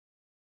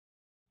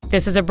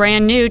This is a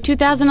brand new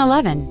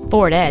 2011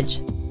 Ford Edge.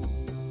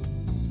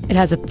 It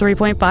has a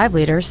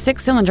 3.5-liter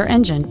 6-cylinder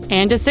engine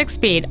and a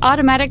 6-speed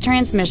automatic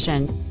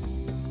transmission.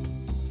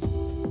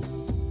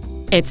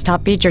 Its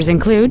top features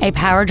include a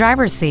power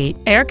driver's seat,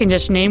 air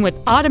conditioning with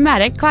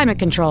automatic climate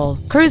control,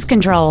 cruise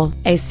control,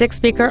 a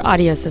 6-speaker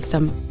audio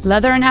system,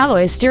 leather and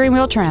alloy steering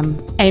wheel trim,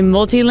 a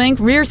multi-link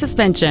rear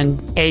suspension,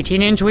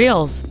 18-inch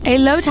wheels, a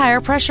low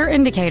tire pressure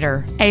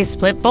indicator, a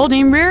split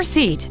folding rear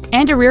seat,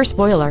 and a rear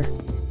spoiler.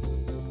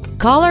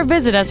 Call or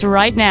visit us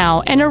right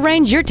now and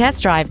arrange your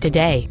test drive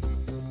today.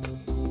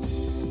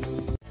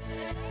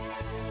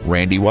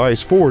 Randy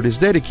Wise Ford is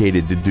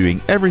dedicated to doing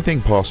everything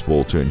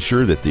possible to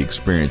ensure that the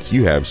experience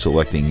you have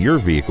selecting your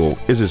vehicle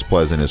is as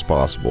pleasant as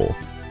possible.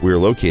 We are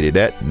located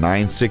at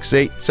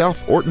 968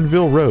 South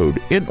Ortonville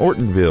Road in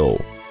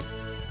Ortonville.